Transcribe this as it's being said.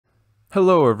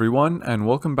Hello everyone, and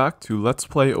welcome back to Let's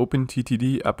Play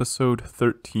OpenTTD episode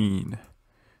 13. In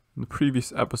the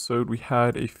previous episode, we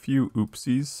had a few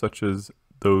oopsies, such as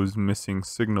those missing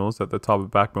signals at the top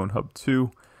of Backbone Hub 2,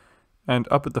 and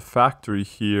up at the factory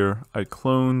here, I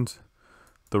cloned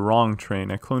the wrong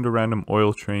train. I cloned a random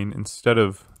oil train instead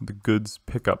of the goods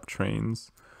pickup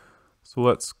trains. So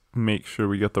let's make sure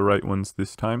we get the right ones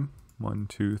this time. 1,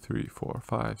 2, 3, 4,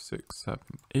 5, 6, 7,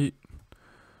 8.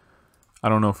 I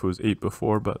don't know if it was 8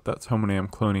 before, but that's how many I'm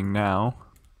cloning now.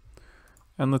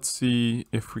 And let's see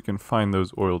if we can find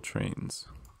those oil trains.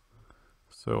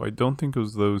 So I don't think it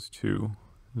was those two.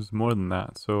 It was more than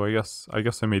that. So I guess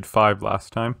I made 5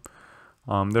 last time.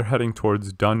 They're heading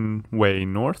towards Dunway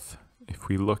North. If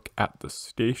we look at the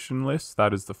station list,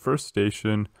 that is the first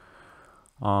station.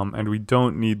 And we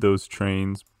don't need those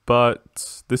trains,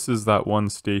 but this is that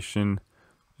one station.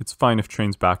 It's fine if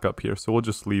trains back up here, so we'll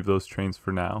just leave those trains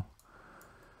for now.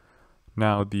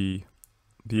 Now, the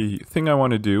thing I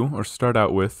want to do, or start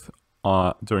out with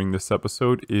during this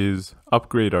episode, is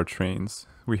upgrade our trains.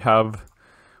 We've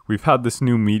had this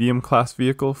new medium class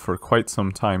vehicle for quite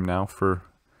some time now, for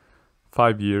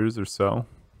 5 years or so.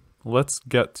 Let's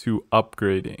get to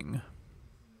upgrading.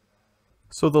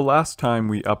 So the last time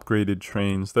we upgraded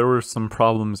trains, there were some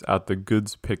problems at the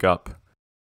goods pickup.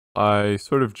 I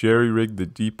sort of jerry-rigged the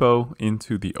depot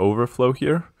into the overflow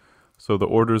here. So the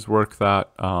orders work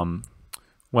that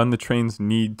when the trains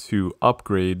need to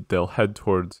upgrade, they'll head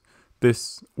towards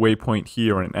this waypoint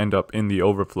here and end up in the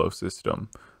overflow system.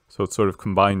 So it's sort of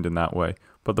combined in that way.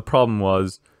 But the problem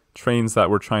was trains that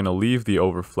were trying to leave the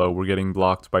overflow were getting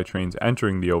blocked by trains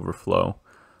entering the overflow.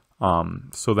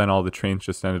 So then all the trains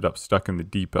just ended up stuck in the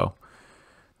depot.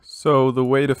 So the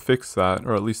way to fix that,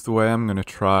 or at least the way I'm going to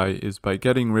try, is by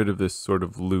getting rid of this sort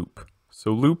of loop.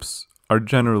 So loops are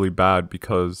generally bad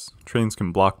because trains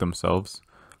can block themselves.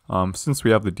 Since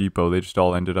we have the depot, they just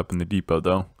all ended up in the depot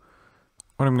though.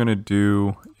 What I'm going to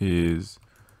do is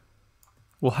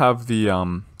we'll have the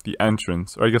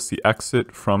entrance, or I guess the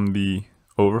exit from the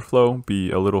overflow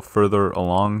be a little further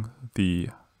along the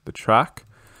track.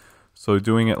 So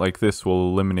doing it like this will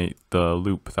eliminate the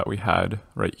loop that we had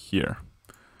right here.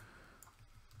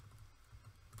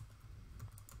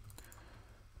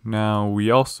 Now we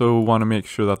also want to make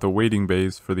sure that the waiting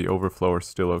bays for the overflow are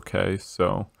still okay,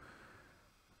 so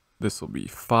this will be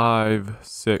 5,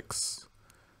 6,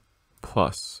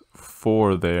 plus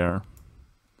 4 there.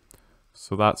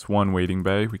 So that's one waiting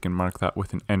bay. We can mark that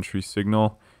with an entry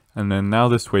signal. And then now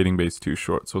this waiting bay is too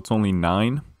short, so it's only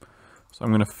 9. So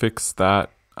I'm going to fix that.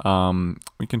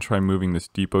 We can try moving this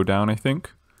depot down, I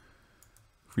think.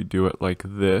 If we do it like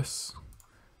this,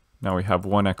 now we have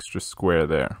 1 extra square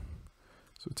there.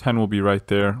 So 10 will be right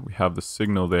there. We have the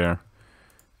signal there.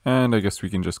 And I guess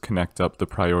we can just connect up the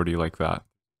priority like that.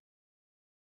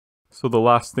 So the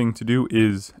last thing to do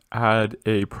is add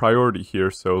a priority here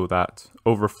so that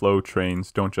overflow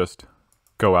trains don't just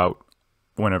go out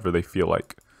whenever they feel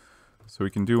like. So we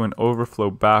can do an overflow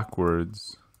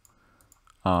backwards.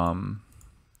 But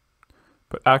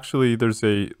actually there's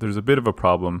a bit of a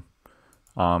problem.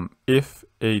 If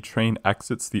a train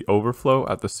exits the overflow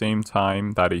at the same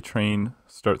time that a train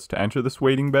starts to enter this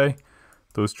waiting bay,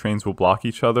 those trains will block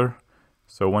each other.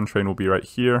 So one train will be right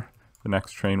here. The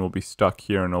next train will be stuck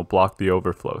here and it'll block the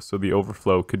overflow. So the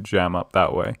overflow could jam up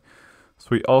that way. So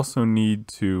we also need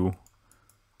to,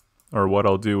 or what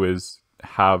I'll do is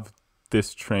have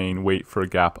this train wait for a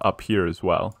gap up here as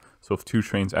well. So if 2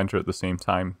 trains enter at the same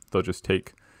time, they'll just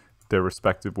take their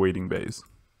respective waiting bays.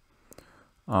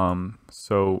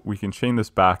 So we can chain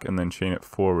this back and then chain it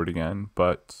forward again,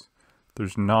 but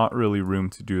there's not really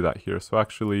room to do that here. So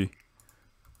actually,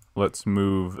 let's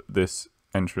move this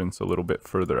entrance a little bit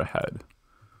further ahead.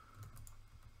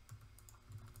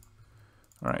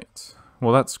 Alright,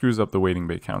 well that screws up the waiting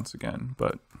bay counts again,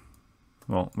 but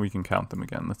well, we can count them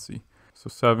again. Let's see. So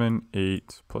 7,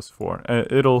 8, plus 4.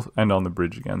 It'll end on the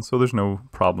bridge again, so there's no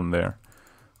problem there.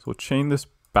 So we'll chain this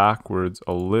backwards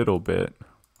a little bit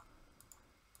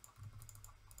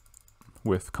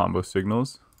with combo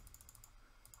signals.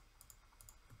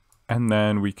 And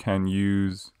then we can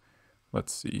use,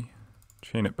 let's see,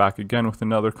 chain it back again with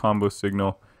another combo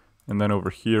signal, and then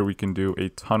over here we can do a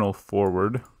tunnel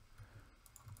forward.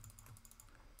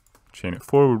 Chain it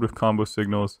forward with combo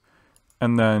signals,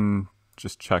 and then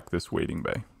just check this waiting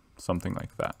bay, something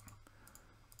like that.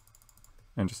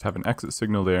 And just have an exit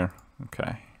signal there.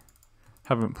 Okay.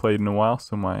 Haven't played in a while,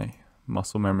 so my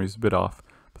muscle memory is a bit off,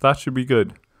 but that should be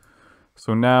good.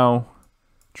 So now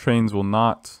trains will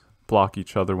not block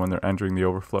each other when they're entering the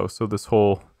overflow, so this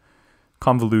whole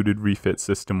convoluted refit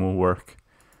system will work.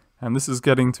 And this is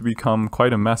getting to become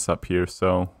quite a mess up here,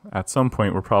 so at some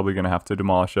point we're probably going to have to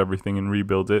demolish everything and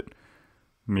rebuild it,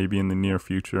 maybe in the near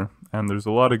future. And there's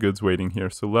a lot of goods waiting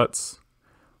here, so let's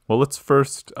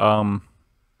first upgrade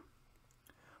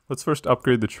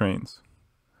the trains.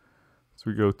 So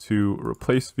we go to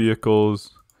replace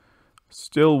vehicles.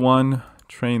 Still one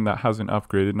train that hasn't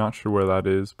upgraded, not sure where that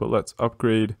is, but let's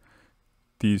upgrade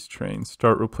these trains.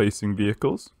 Start replacing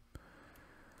vehicles.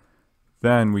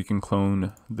 Then we can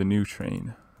clone the new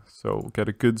train. So we'll get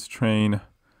a goods train.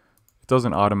 It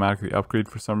doesn't automatically upgrade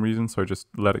for some reason, so I just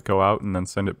let it go out and then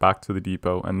send it back to the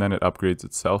depot, and then it upgrades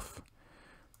itself.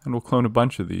 And we'll clone a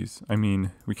bunch of these. I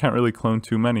mean, we can't really clone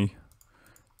too many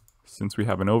since we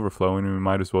have an overflow, and we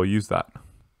might as well use that.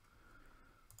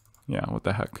 Yeah, what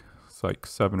the heck. It's like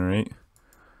 7 or 8.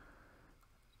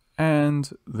 And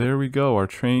there we go. Our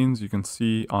trains, you can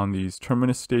see on these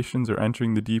terminus stations, are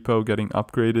entering the depot, getting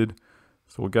upgraded.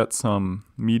 So we'll get some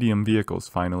medium vehicles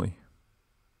finally.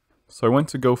 So I went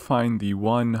to go find the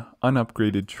one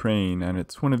unupgraded train, and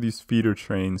it's one of these feeder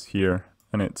trains here.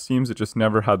 And it seems it just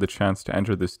never had the chance to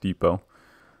enter this depot.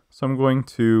 So I'm going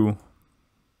to...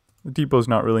 The depot's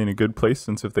not really in a good place,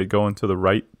 since if they go into the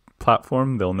right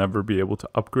platform, they'll never be able to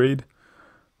upgrade.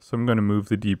 So I'm going to move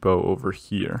the depot over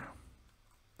here.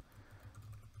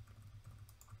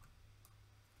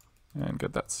 And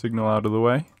get that signal out of the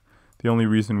way. The only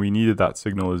reason we needed that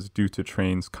signal is due to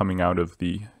trains coming out of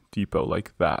the depot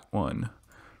like that one.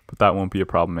 But that won't be a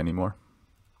problem anymore.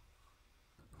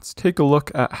 Let's take a look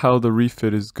at how the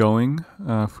refit is going.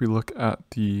 If we look at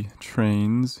the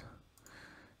trains,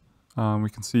 we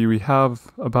can see we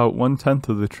have about 1/10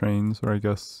 of the trains, or I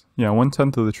guess, yeah,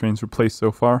 1/10 of the trains replaced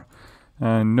so far.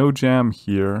 And no jam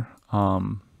here.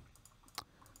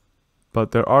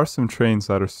 But there are some trains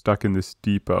that are stuck in this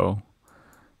depot.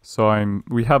 So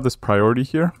we have this priority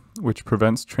here, which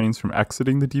prevents trains from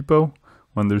exiting the depot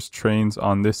when there's trains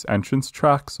on this entrance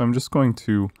track. So I'm just going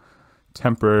to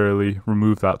temporarily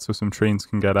remove that so some trains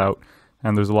can get out,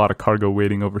 and there's a lot of cargo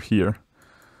waiting over here.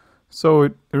 So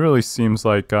it really seems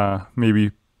like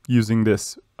maybe using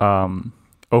this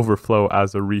overflow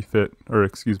as a refit, or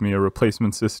excuse me, a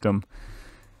replacement system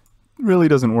really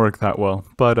doesn't work that well,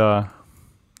 but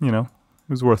you know, it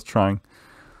was worth trying.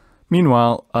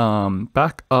 Meanwhile,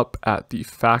 back up at the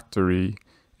factory,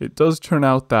 it does turn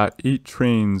out that 8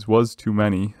 trains was too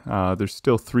many. There's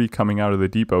still 3 coming out of the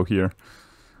depot here.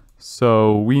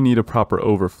 So we need a proper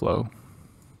overflow.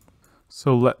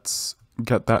 So let's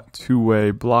get that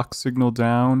 2-way block signal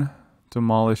down,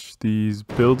 demolish these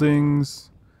buildings.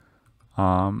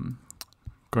 Going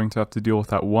to have to deal with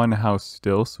that one house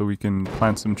still, so we can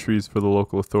plant some trees for the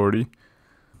local authority.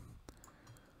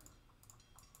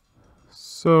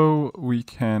 So we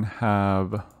can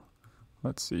have,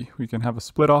 let's see, we can have a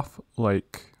split off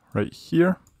like right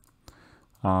here.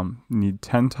 Need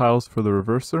 10 tiles for the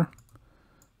reverser.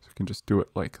 So we can just do it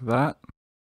like that.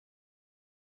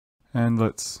 And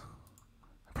let's,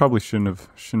 I probably shouldn't have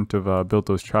built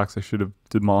those tracks. I should have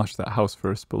demolished that house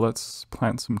first, but let's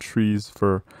plant some trees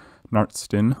for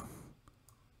Nartston.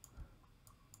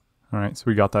 Alright, so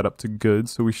we got that up to good.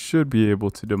 So we should be able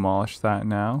to demolish that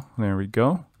now. There we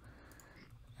go.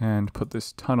 And put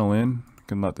this tunnel in. We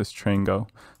can let this train go.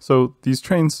 So these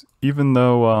trains, even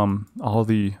though all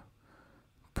the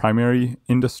primary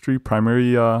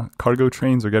cargo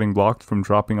trains are getting blocked from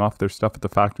dropping off their stuff at the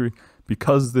factory,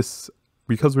 because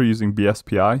we're using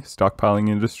BSPI, Stockpiling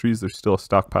Industries, there's still a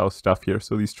stockpile of stuff here.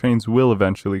 So these trains will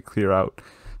eventually clear out.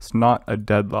 It's not a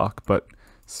deadlock, but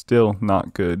still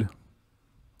not good.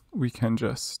 We can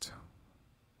just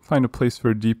find a place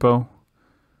for a depot.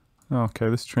 Okay,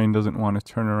 this train doesn't want to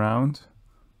turn around.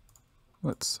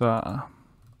 Let's just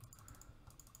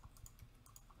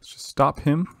stop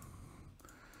him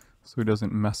so he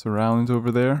doesn't mess around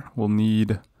over there. We'll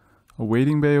need a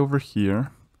waiting bay over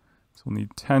here. So we'll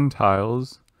need 10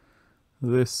 tiles.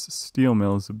 This steel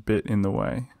mill is a bit in the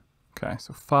way. Okay,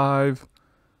 so 5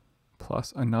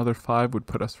 plus another 5 would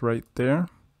put us right there.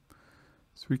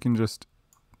 So we can just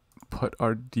put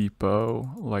our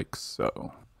depot like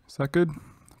so. Is that good?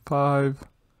 5.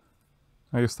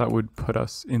 I guess that would put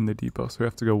us in the depot, so we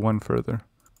have to go 1 further.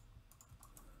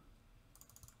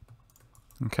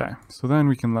 Okay, so then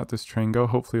we can let this train go.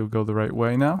 Hopefully it'll go the right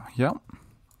way now. Yep.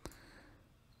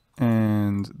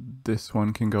 And this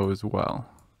one can go as well.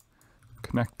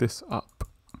 Connect this up.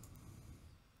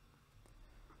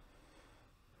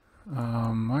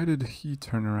 Why did he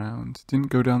turn around? Didn't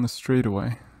go down the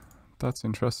straightaway. That's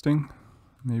interesting.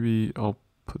 Maybe I'll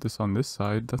put this on this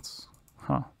side. That's,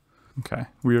 okay,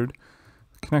 weird.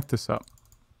 Connect this up.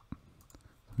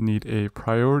 Need a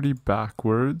priority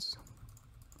backwards.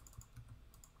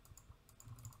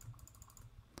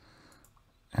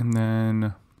 And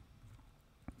then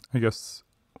I guess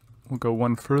we'll go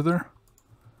one further.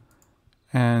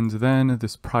 And then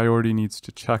this priority needs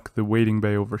to check the waiting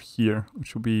bay over here,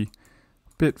 which will be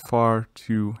a bit far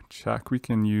to check. We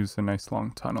can use a nice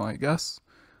long tunnel, I guess.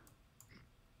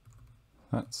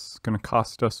 That's going to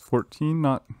cost us 14,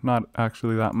 not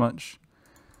actually that much.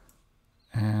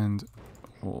 And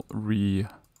we'll readjust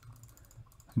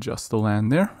the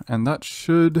land there. And that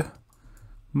should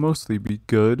mostly be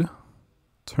good.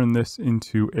 Turn this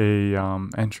into a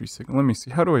entry signal. Let me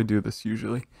see, how do I do this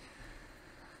usually?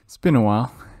 It's been a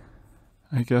while.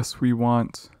 I guess we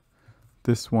want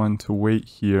this one to wait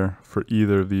here for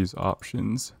either of these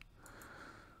options.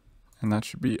 And that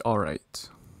should be all right.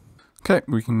 Okay,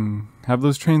 we can have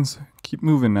those trains keep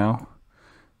moving now.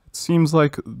 It seems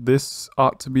like this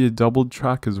ought to be a doubled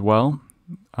track as well.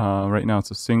 Right now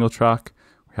it's a single track.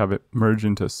 We have it merge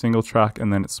into a single track,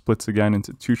 and then it splits again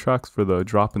into two tracks for the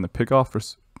drop and the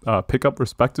pickup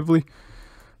respectively.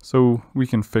 So we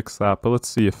can fix that, but let's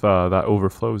see if that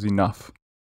overflow is enough.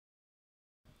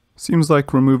 Seems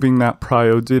like removing that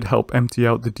prio did help empty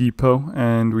out the depot,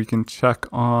 and we can check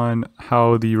on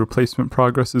how the replacement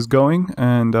progress is going,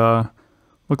 and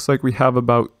looks like we have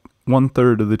about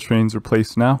 1/3 of the trains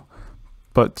replaced now.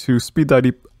 But to speed that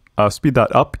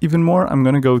up even more, I'm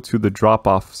going to go to the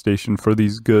drop-off station for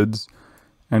these goods,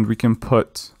 and we can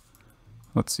put,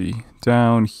 let's see,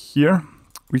 down here,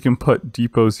 we can put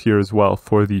depots here as well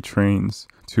for the trains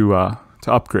to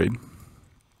upgrade.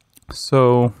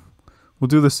 So we'll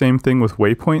do the same thing with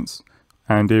waypoints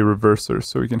and a reverser.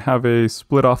 So we can have a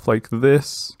split off like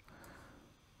this.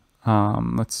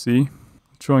 Let's see,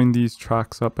 join these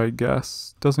tracks up, I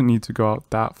guess. Doesn't need to go out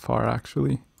that far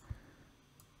actually.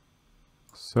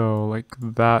 So like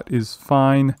that is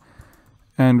fine.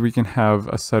 And we can have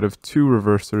a set of 2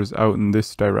 reversers out in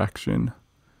this direction.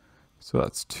 So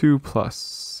that's 2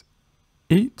 plus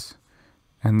 8.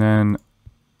 And then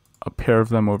a pair of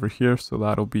them over here. So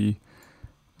that'll be,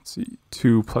 let's see,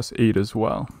 2 plus 8 as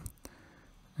well.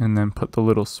 And then put the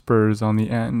little spurs on the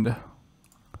end.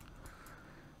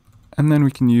 And then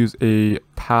we can use a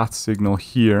path signal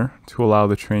here to allow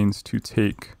the trains to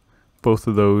take both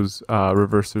of those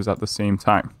reversers at the same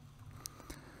time.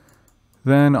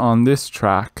 Then on this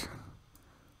track,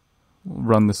 we'll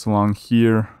run this along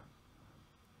here,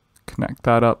 connect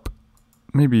that up.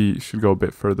 Maybe you should go a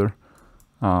bit further.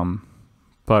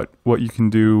 But what you can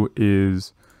do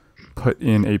is put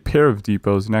in a pair of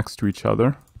depots next to each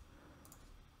other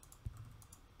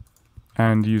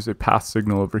and use a path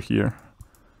signal over here.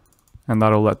 And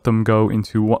that'll let them go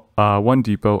into one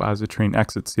depot as a train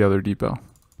exits the other depot.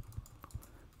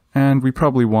 And we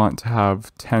probably want to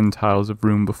have 10 tiles of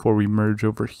room before we merge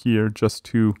over here, just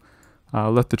to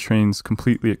let the trains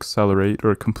completely accelerate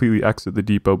or completely exit the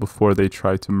depot before they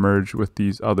try to merge with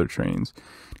these other trains.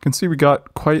 You can see we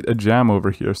got quite a jam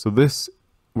over here, so this,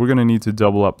 we're going to need to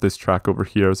double up this track over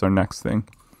here as our next thing.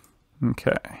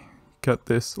 Okay, get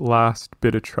this last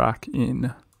bit of track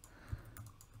in.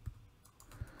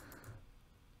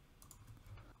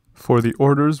 For the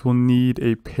orders, we'll need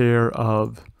a pair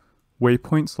of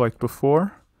waypoints like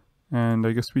before, and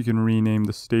I guess we can rename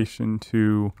the station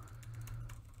to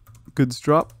goods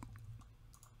drop,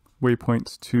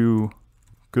 waypoints to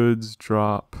goods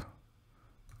drop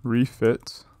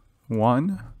refit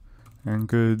 1, and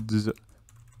goods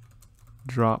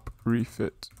drop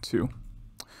refit 2.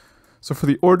 So for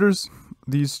the orders,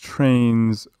 these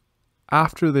trains,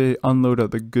 after they unload at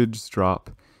the goods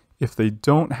drop, if they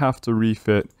don't have to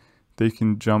refit, they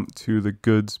can jump to the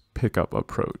goods pickup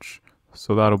approach.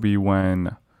 So that'll be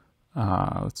when,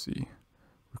 let's see,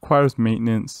 requires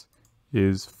maintenance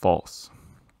is false.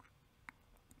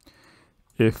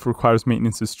 If requires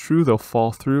maintenance is true, they'll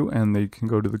fall through and they can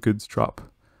go to the goods drop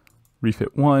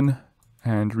refit 1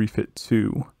 and refit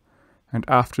 2. And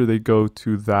after they go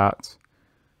to that,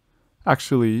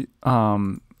 actually,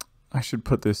 I should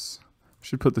put this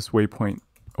waypoint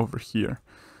over here.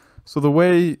 So the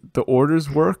way the orders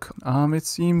work, it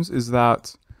seems, is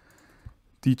that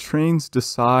the trains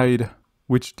decide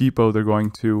which depot they're going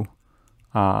to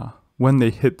when they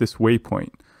hit this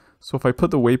waypoint. So if I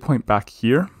put the waypoint back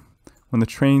here, when the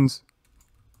trains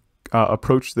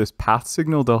approach this path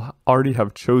signal, they'll already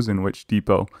have chosen which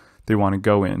depot they want to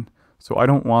go in. So I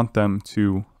don't want them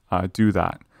to do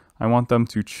that. I want them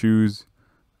to choose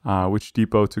which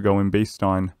depot to go in based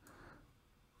on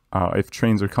if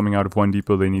trains are coming out of one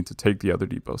depot, they need to take the other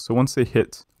depot. So once they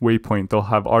hit waypoint, they'll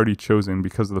have already chosen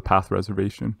because of the path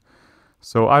reservation.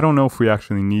 So I don't know if we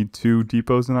actually need 2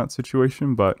 depots in that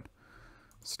situation, but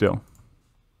still.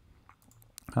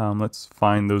 Let's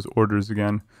find those orders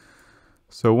again.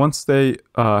 So once they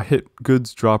hit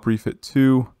goods drop refit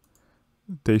 2,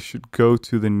 they should go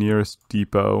to the nearest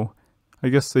depot. I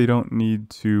guess they don't need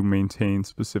to maintain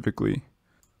specifically.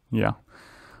 Yeah.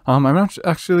 I'm not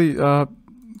actually,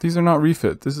 these are not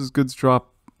refit. This is goods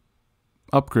drop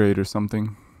upgrade or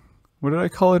something. What did I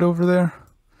call it over there?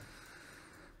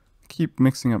 Keep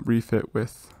mixing up refit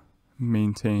with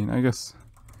maintain. I guess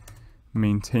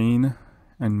maintain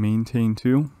and maintain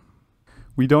 2.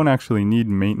 We don't actually need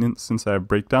maintenance since I have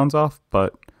breakdowns off,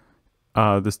 but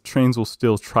the trains will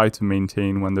still try to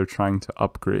maintain when they're trying to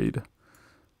upgrade.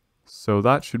 So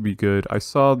that should be good. I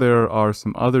saw there are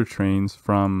some other trains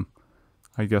from,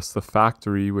 I guess, the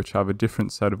factory, which have a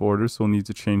different set of orders, so we'll need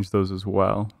to change those as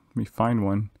well. Let me find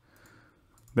one.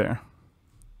 There.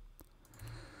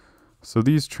 So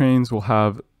these trains will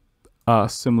have a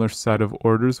similar set of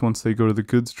orders. Once they go to the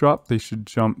goods drop, they should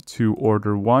jump to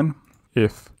order 1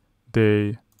 if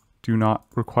they do not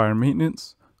require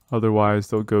maintenance. Otherwise,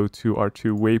 they'll go to our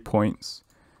 2 waypoints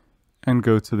and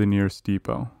go to the nearest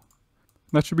depot.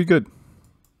 That should be good.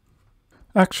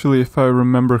 Actually, if I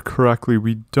remember correctly,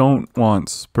 we don't want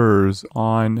spurs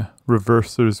on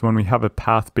reversers when we have a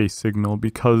path-based signal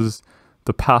because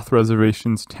the path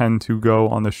reservations tend to go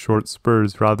on the short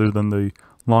spurs rather than the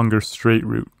longer straight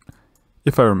route,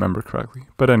 if I remember correctly.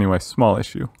 But anyway, small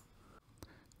issue.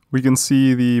 We can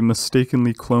see the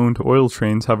mistakenly cloned oil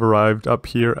trains have arrived up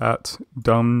here at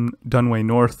Dunway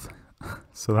North.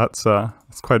 So that's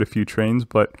quite a few trains,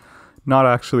 but not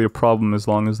actually a problem as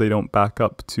long as they don't back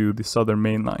up to the southern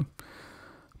main line.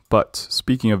 But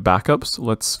speaking of backups,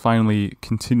 let's finally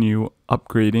continue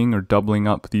upgrading or doubling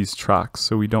up these tracks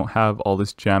so we don't have all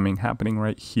this jamming happening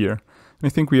right here. And I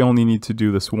think we only need to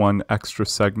do this one extra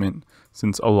segment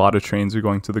since a lot of trains are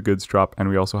going to the goods drop and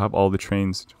we also have all the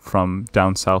trains from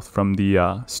down south from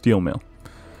the steel mill.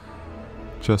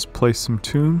 Just play some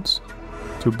tunes,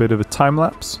 do a bit of a time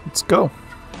lapse. Let's go.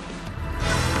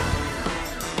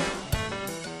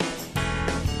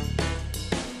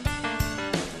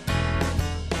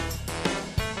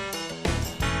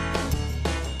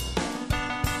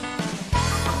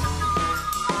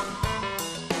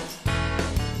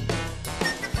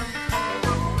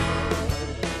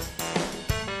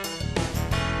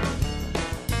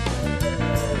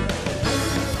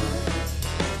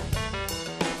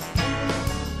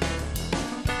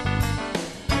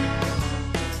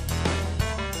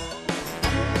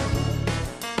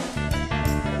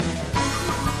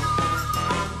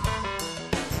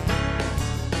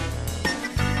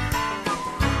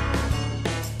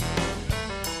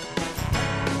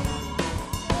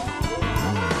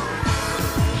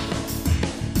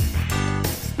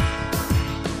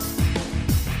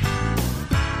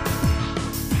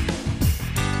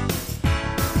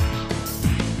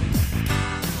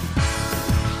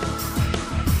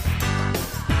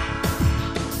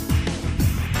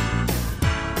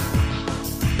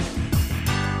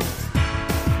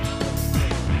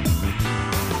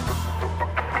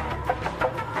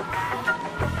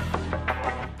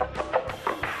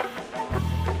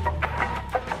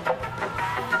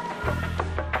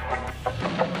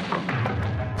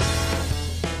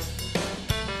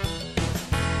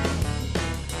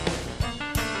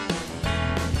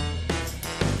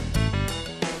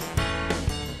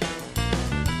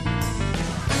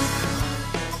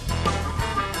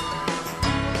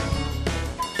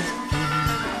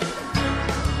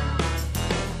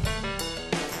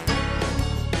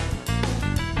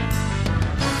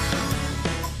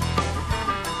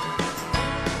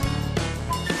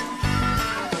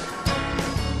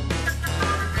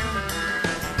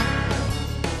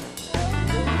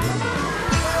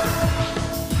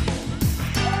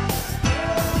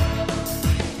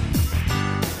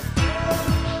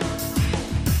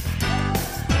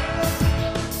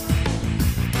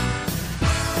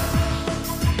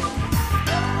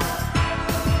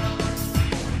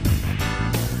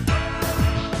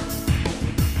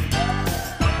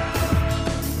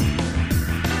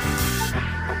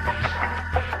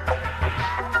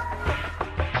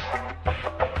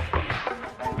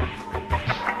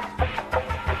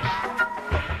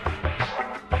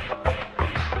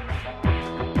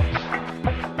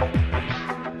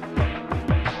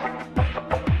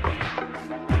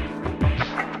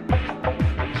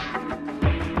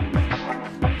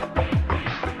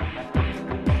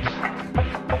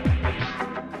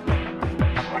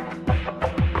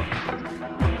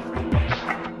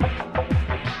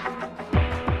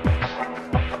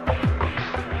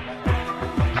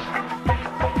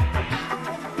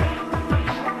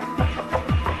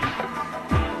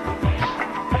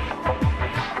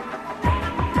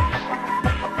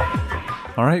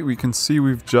 Alright, we can see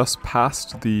we've just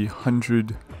passed the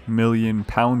 £100 million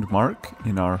mark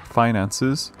in our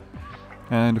finances.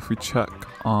 And if we check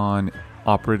on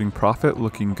operating profit,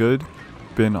 looking good.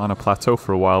 Been on a plateau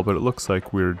for a while, but it looks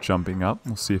like we're jumping up.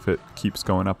 We'll see if it keeps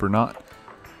going up or not.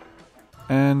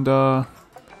 And you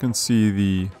can see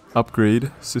the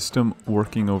upgrade system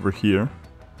working over here.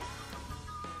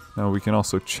 Now we can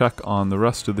also check on the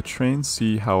rest of the train,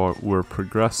 see how we're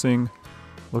progressing.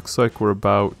 Looks like we're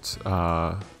about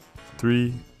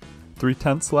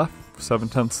 3/10 left,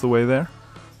 7/10 the way there.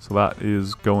 So that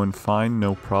is going fine,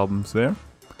 no problems there.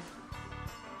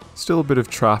 Still a bit of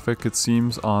traffic, it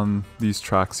seems, on these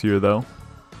tracks here though.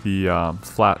 The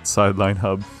flat sideline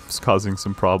hub is causing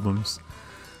some problems.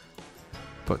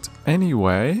 But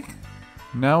anyway,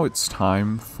 now it's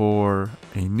time for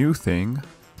a new thing,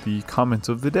 the comment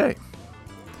of the day.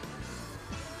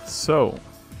 So,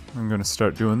 I'm going to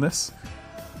start doing this.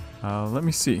 Let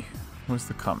me see. Where's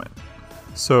the comment?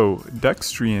 So,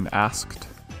 Dextrian asked,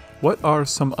 what are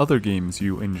some other games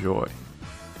you enjoy?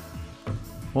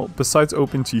 Well, besides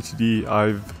OpenTTD,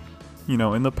 I've,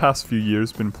 in the past few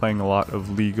years been playing a lot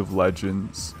of League of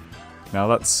Legends. Now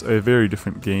that's a very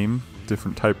different game,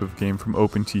 different type of game from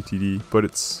OpenTTD, but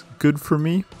it's good for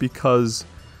me because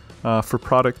for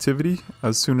productivity,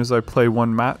 as soon as I play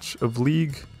one match of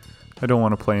League, I don't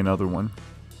want to play another one.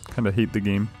 Kind of hate the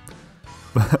game.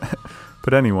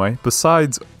 But anyway,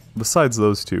 besides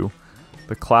those two,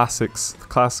 the classic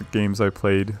games I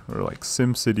played were like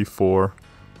SimCity 4,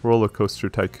 Roller Coaster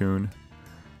Tycoon,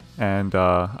 and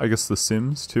I guess The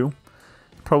Sims too.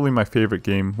 Probably my favorite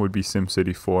game would be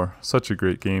SimCity 4. Such a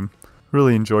great game.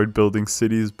 Really enjoyed building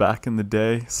cities back in the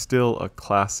day. Still a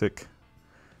classic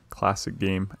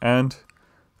game. And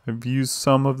I've used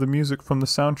some of the music from the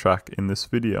soundtrack in this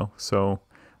video, so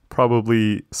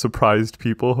probably surprised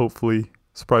people, hopefully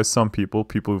surprised some people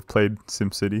who've played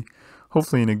SimCity,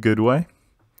 hopefully in a good way.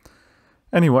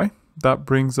 Anyway, that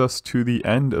brings us to the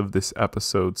end of this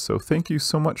episode, so thank you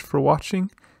so much for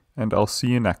watching, and I'll see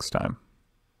you next time.